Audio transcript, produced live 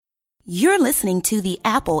You're listening to the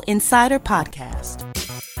Apple Insider Podcast.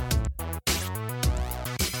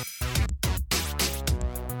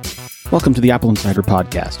 Welcome to the Apple Insider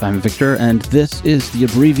Podcast. I'm Victor, and this is the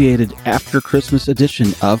abbreviated After Christmas edition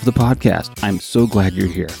of the podcast. I'm so glad you're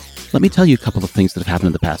here. Let me tell you a couple of things that have happened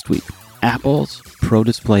in the past week. Apple's Pro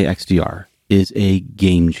Display XDR is a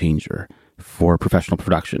game changer for professional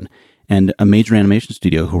production. And a major animation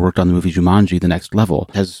studio who worked on the movie Jumanji: The Next Level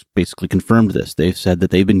has basically confirmed this. They've said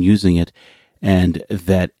that they've been using it and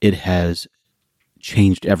that it has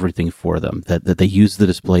changed everything for them, that they use the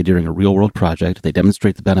display during a real-world project, they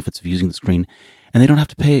demonstrate the benefits of using the screen, and they don't have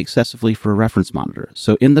to pay excessively for a reference monitor.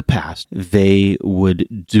 So in the past, they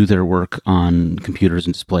would do their work on computers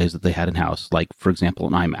and displays that they had in-house, like, for example,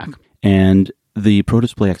 an iMac. And the Pro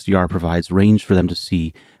Display XDR provides range for them to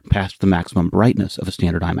see past the maximum brightness of a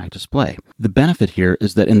standard iMac display. The benefit here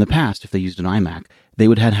is that in the past, if they used an iMac, they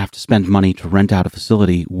would have to spend money to rent out a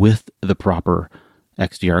facility with the proper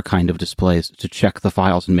XDR kind of displays to check the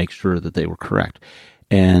files and make sure that they were correct.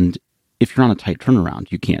 And if you're on a tight turnaround,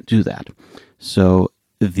 you can't do that. So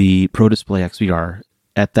the Pro Display XDR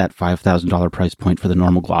at that $5,000 price point for the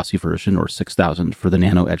normal glossy version or $6,000 for the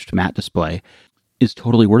nano edged matte display is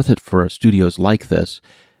totally worth it for studios like this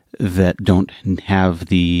that don't have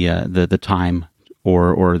the time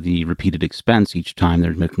or the repeated expense each time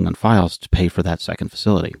they're making on files to pay for that second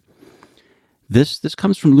facility. This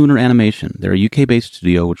comes from Lunar Animation. They're a UK-based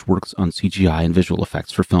studio which works on CGI and visual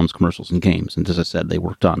effects for films, commercials, and games. And as I said, they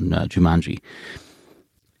worked on Jumanji.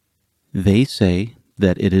 They say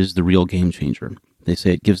that it is the real game changer. They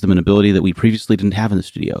say it gives them an ability that we previously didn't have in the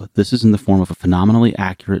studio. This is in the form of a phenomenally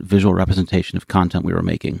accurate visual representation of content we were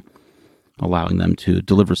making, allowing them to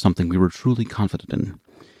deliver something we were truly confident in.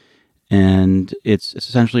 And it's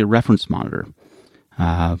essentially a reference monitor,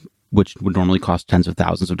 which would normally cost tens of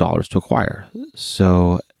thousands of dollars to acquire.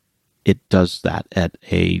 So it does that at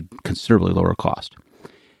a considerably lower cost.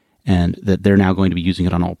 And that they're now going to be using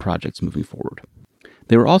it on all projects moving forward.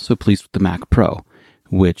 They were also pleased with the Mac Pro,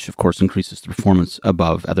 which of course increases the performance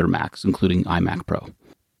above other Macs, including iMac Pro.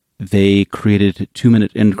 They created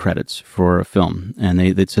 2-minute end credits for a film, and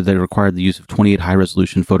they said they required the use of 28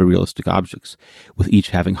 high-resolution photorealistic objects, with each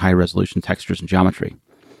having high-resolution textures and geometry.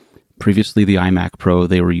 Previously, the iMac Pro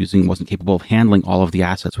they were using wasn't capable of handling all of the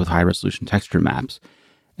assets with high-resolution texture maps,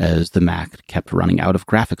 as the Mac kept running out of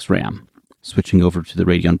graphics RAM. Switching over to the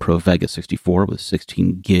Radeon Pro Vega 64 with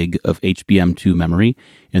 16 gig of HBM2 memory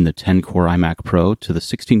in the 10-core iMac Pro to the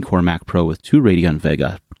 16-core Mac Pro with 2 Radeon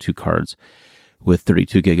Vega 2 cards with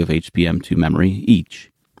 32 gig of HBM2 memory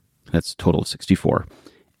each. That's a total of 64.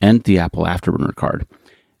 And the Apple Afterburner card.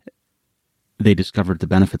 They discovered the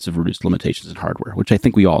benefits of reduced limitations in hardware, which I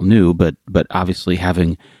think we all knew, but obviously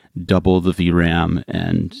having double the VRAM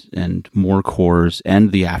and more cores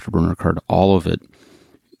and the Afterburner card, all of it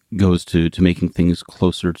goes to making things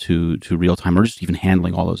closer to real time or just even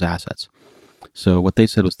handling all those assets. So what they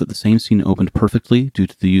said was that the same scene opened perfectly due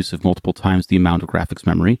to the use of multiple times the amount of graphics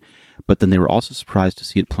memory, but then they were also surprised to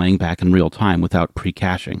see it playing back in real time without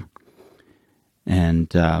pre-caching.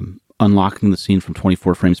 And unlocking the scene from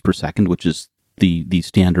 24 frames per second, which is the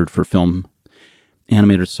standard for film,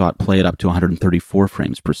 animators saw it play it up to 134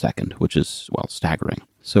 frames per second, which is, well, staggering.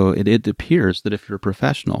 So it appears that if you're a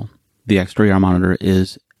professional, the XDR monitor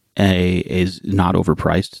is not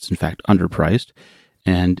overpriced. It's in fact underpriced,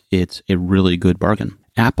 and it's a really good bargain.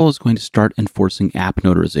 Apple is going to start enforcing app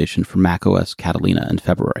notarization for macOS Catalina in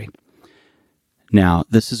February. Now,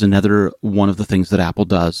 this is another one of the things that Apple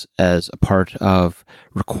does as a part of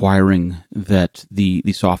requiring that the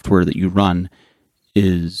software that you run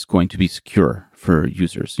is going to be secure for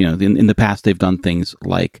users. You know, in the past, they've done things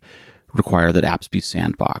like require that apps be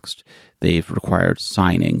sandboxed. They've required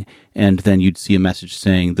signing, and then you'd see a message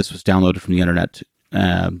saying this was downloaded from the internet.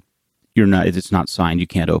 It's not signed. You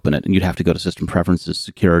can't open it, and you'd have to go to System Preferences,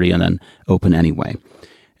 Security, and then open anyway.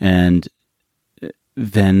 And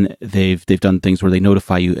then they've done things where they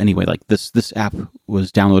notify you anyway, like this app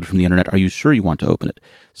was downloaded from the internet. Are you sure you want to open it?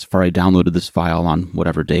 Safari downloaded this file on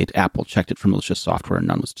whatever date. Apple checked it for malicious software, and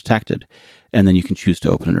none was detected. And then you can choose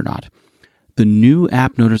to open it or not. The new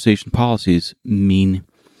app notarization policies mean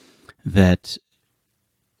that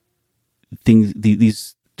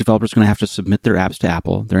these developers are going to have to submit their apps to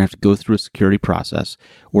Apple. They're going to have to go through a security process,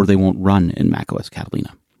 or they won't run in macOS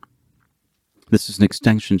Catalina. This is an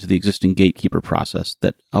extension to the existing gatekeeper process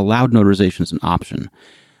that allowed notarization as an option.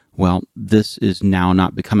 Well, this is now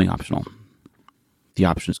not becoming optional. The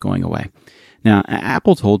option is going away. Now,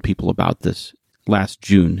 Apple told people about this last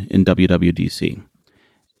June in WWDC,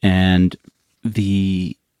 and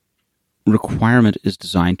the requirement is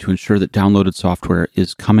designed to ensure that downloaded software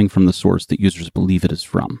is coming from the source that users believe it is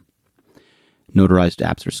from. Notarized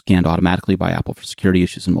apps are scanned automatically by Apple for security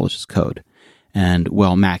issues and malicious code. And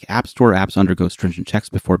while Mac App Store apps undergo stringent checks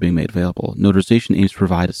before being made available, notarization aims to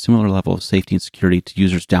provide a similar level of safety and security to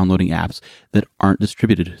users downloading apps that aren't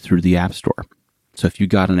distributed through the App Store. So if you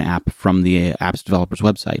got an app from the app's developer's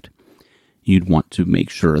website, you'd want to make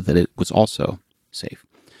sure that it was also safe.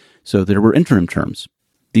 So there were interim terms.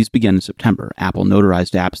 These began in September. Apple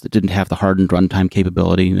notarized apps that didn't have the hardened runtime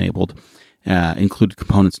capability enabled, included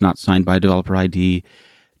components not signed by a developer ID,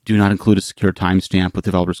 do not include a secure timestamp with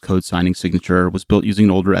developer's code signing signature, was built using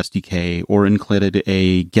an older SDK, or included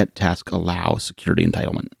a get task allow security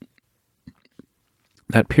entitlement.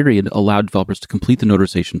 That period allowed developers to complete the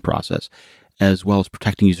notarization process, as well as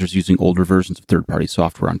protecting users using older versions of third-party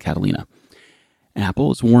software on Catalina.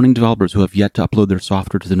 Apple is warning developers who have yet to upload their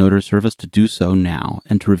software to the Notary service to do so now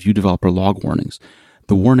and to review developer log warnings.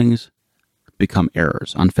 The warnings become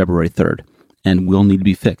errors on February 3rd and will need to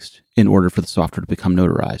be fixed in order for the software to become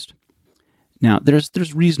notarized. Now,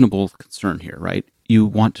 there's reasonable concern here, right? You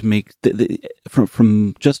want to make,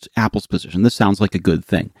 from just Apple's position, this sounds like a good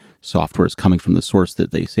thing. Software is coming from the source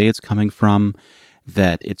that they say it's coming from,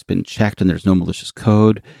 that it's been checked and there's no malicious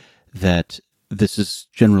code, that this is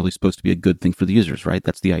generally supposed to be a good thing for the users, right?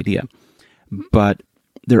 That's the idea. But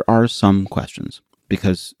there are some questions,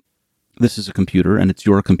 because this is a computer and it's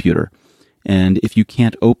your computer. And if you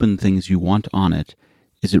can't open things you want on it,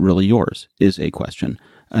 is it really yours? Is a question.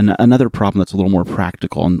 Another problem that's a little more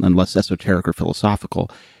practical and less esoteric or philosophical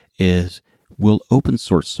is, will open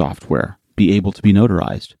source software be able to be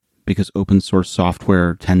notarized? Because open source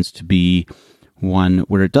software tends to be one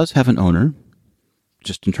where it does have an owner,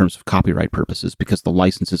 just in terms of copyright purposes, because the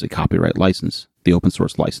license is a copyright license. The open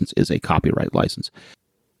source license is a copyright license.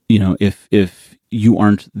 You know, if you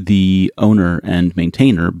aren't the owner and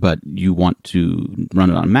maintainer, but you want to run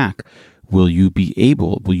it on Mac, will you be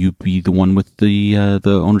the one with the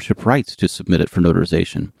ownership rights to submit it for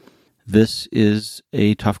notarization? This is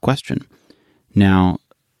a tough question. Now,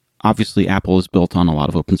 obviously, Apple is built on a lot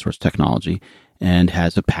of open source technology and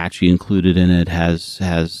has Apache included in it,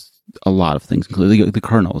 has a lot of things, including the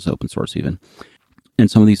kernel is open source even. And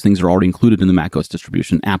some of these things are already included in the macOS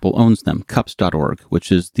distribution. Apple owns them. Cups.org,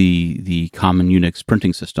 which is the common Unix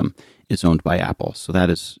printing system, is owned by Apple. So that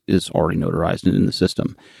is already notarized in the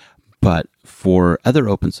system. But for other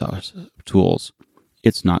open source tools,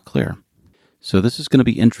 it's not clear. So this is going to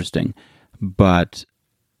be interesting, but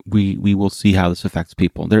we will see how this affects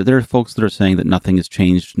people. There are folks that are saying that nothing has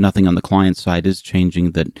changed, nothing on the client side is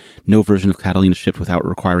changing, that no version of Catalina shipped without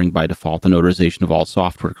requiring by default the notarization of all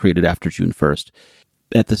software created after June 1st.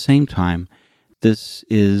 At the same time, this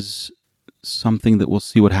is something that we'll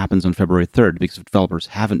see what happens on February 3rd, because if developers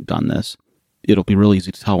haven't done this, it'll be really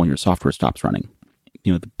easy to tell when your software stops running.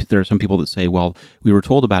 You know, there are some people that say, well, we were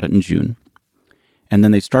told about it in June, and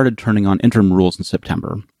then they started turning on interim rules in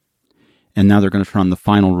September, and now they're going to turn on the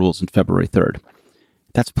final rules on February 3rd.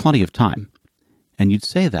 That's plenty of time. And you'd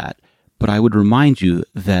say that, but I would remind you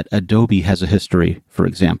that Adobe has a history, for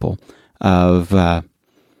example, of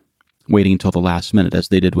waiting until the last minute, as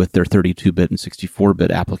they did with their 32-bit and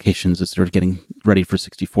 64-bit applications as they were getting ready for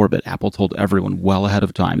 64-bit. Apple told everyone well ahead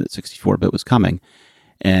of time that 64-bit was coming,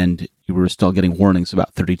 and you were still getting warnings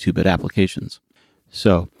about 32-bit applications.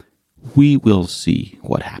 So we will see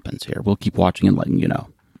what happens here. We'll keep watching and letting you know.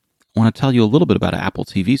 I want to tell you a little bit about an Apple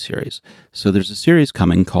TV series. So there's a series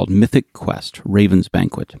coming called Mythic Quest, Raven's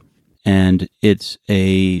Banquet. And it's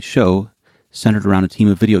a show centered around a team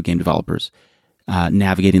of video game developers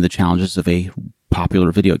navigating the challenges of a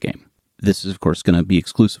popular video game. This is, of course, going to be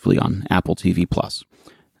exclusively on Apple TV+.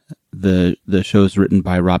 The show is written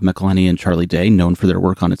by Rob McElhenney and Charlie Day, known for their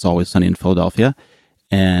work on It's Always Sunny in Philadelphia.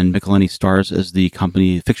 And McElhenney stars as the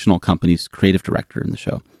fictional company's creative director in the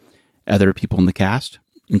show. Other people in the cast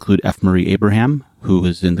include F. Murray Abraham, who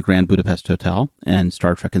is in the Grand Budapest Hotel and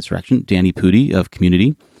Star Trek Insurrection, Danny Pudi of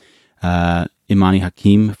Community, Imani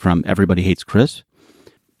Hakim from Everybody Hates Chris,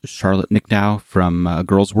 Charlotte Nickdow from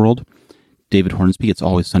Girls World, David Hornsby, It's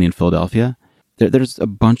Always Sunny in Philadelphia. There's a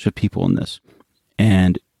bunch of people in this,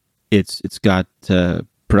 and it's got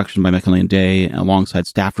production by McElhenney and Day alongside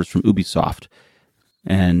staffers from Ubisoft,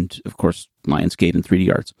 and of course Lionsgate and 3D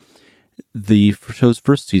Arts. The show's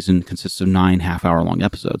first season consists of 9 half-hour-long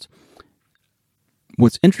episodes.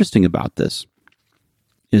 What's interesting about this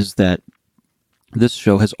is that this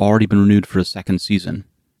show has already been renewed for a second season,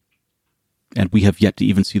 and we have yet to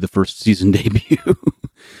even see the first season debut.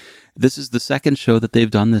 This is the second show that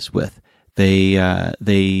they've done this with.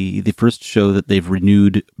 The first show that they've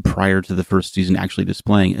renewed prior to the first season actually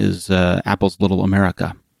displaying is Apple's Little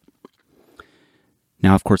America.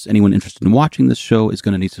 Now, of course, anyone interested in watching this show is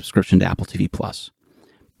going to need subscription to Apple TV Plus.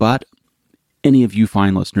 But any of you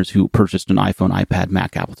fine listeners who purchased an iPhone, iPad,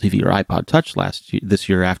 Mac, Apple TV, or iPod Touch this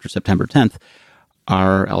year after September 10th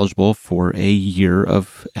are eligible for a year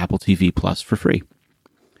of Apple TV Plus for free.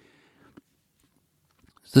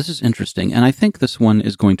 So this is interesting, and I think this one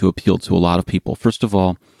is going to appeal to a lot of people. First of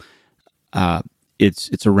all,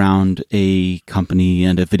 it's around a company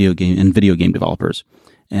and video game developers.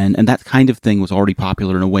 And that kind of thing was already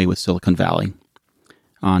popular in a way with Silicon Valley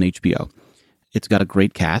on HBO. It's got a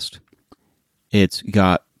great cast. It's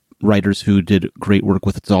got writers who did great work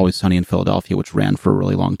with It's Always Sunny in Philadelphia, which ran for a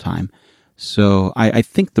really long time. So I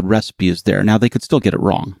think the recipe is there. Now, they could still get it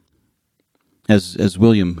wrong. As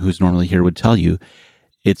William, who's normally here, would tell you,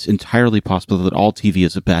 it's entirely possible that all TV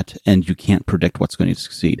is a bet and you can't predict what's going to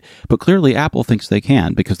succeed. But clearly, Apple thinks they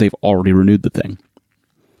can because they've already renewed the thing.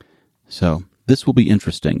 So this will be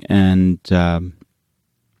interesting, and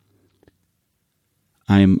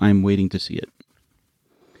I'm waiting to see it.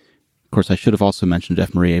 Of course, I should have also mentioned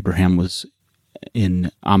F. Murray Abraham was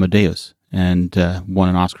in Amadeus and won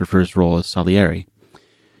an Oscar for his role as Salieri.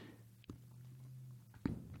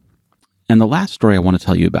 And the last story I want to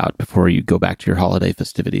tell you about before you go back to your holiday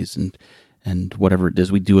festivities and whatever it is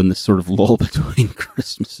we do in this sort of lull between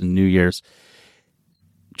Christmas and New Year's.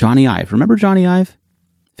 Johnny Ive. Remember Johnny Ive?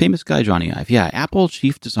 Famous guy, Johnny Ive. Yeah, former Apple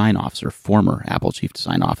Chief Design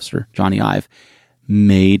Officer, Johnny Ive,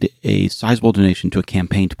 made a sizable donation to a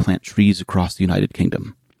campaign to plant trees across the United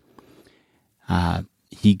Kingdom.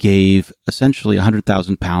 He gave essentially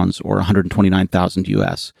 £100,000 or $129,000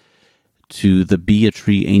 US to the Be a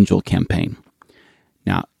Tree Angel campaign.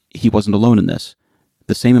 Now, he wasn't alone in this.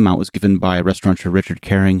 The same amount was given by restaurateur Richard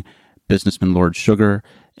Caring, businessman Lord Sugar,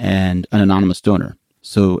 and an anonymous donor.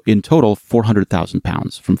 So in total,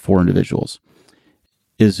 £400,000 from 4 individuals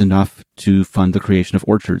is enough to fund the creation of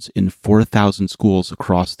orchards in 4,000 schools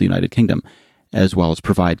across the United Kingdom, as well as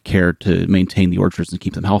provide care to maintain the orchards and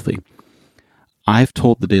keep them healthy. I've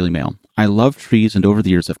told the Daily Mail, I love trees, and over the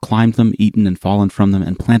years I've climbed them, eaten and fallen from them,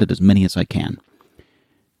 and planted as many as I can.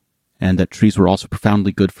 And that trees were also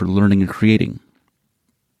profoundly good for learning and creating.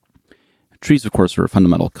 Trees, of course, are a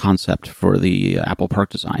fundamental concept for the Apple Park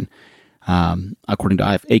design. According to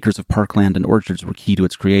Ive, acres of parkland and orchards were key to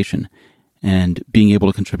its creation. And being able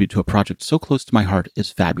to contribute to a project so close to my heart is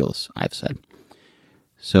fabulous, I've said.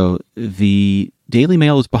 So the Daily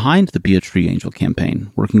Mail is behind the Be a Tree Angel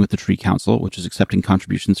campaign, working with the Tree Council, which is accepting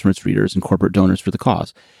contributions from its readers and corporate donors for the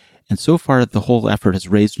cause. And so far, the whole effort has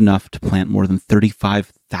raised enough to plant more than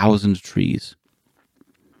 35,000 trees.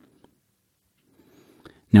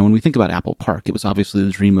 Now, when we think about Apple Park, it was obviously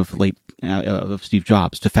the dream of Steve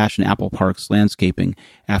Jobs to fashion Apple Park's landscaping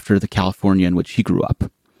after the California in which he grew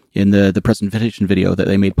up. In the presentation video that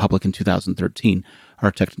they made public in 2013,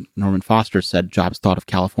 architect Norman Foster said Jobs thought of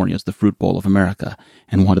California as the fruit bowl of America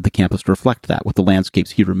and wanted the campus to reflect that with the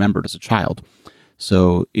landscapes he remembered as a child.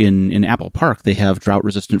 So in Apple Park, they have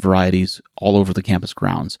drought-resistant varieties all over the campus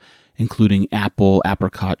grounds, including apple,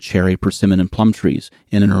 apricot, cherry, persimmon, and plum trees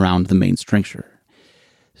in and around the main structure.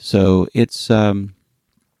 So it's in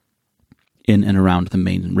and around the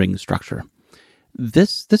main ring structure.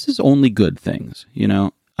 This is only good things, you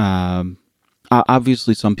know.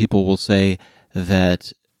 Obviously, some people will say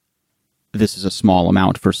that this is a small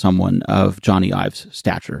amount for someone of Johnny Ive's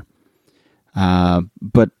stature.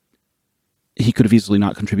 But he could have easily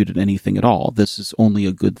not contributed anything at all. This is only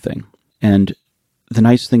a good thing. And the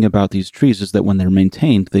nice thing about these trees is that when they're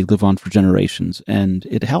maintained, they live on for generations, and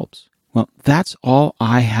it helps. Well, that's all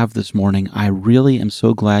I have this morning. I really am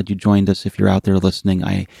so glad you joined us if you're out there listening.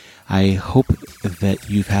 I hope that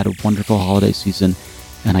you've had a wonderful holiday season,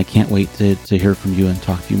 and I can't wait to hear from you and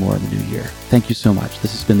talk to you more in the new year. Thank you so much.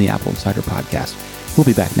 This has been the Apple Insider Podcast. We'll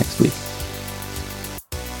be back next week.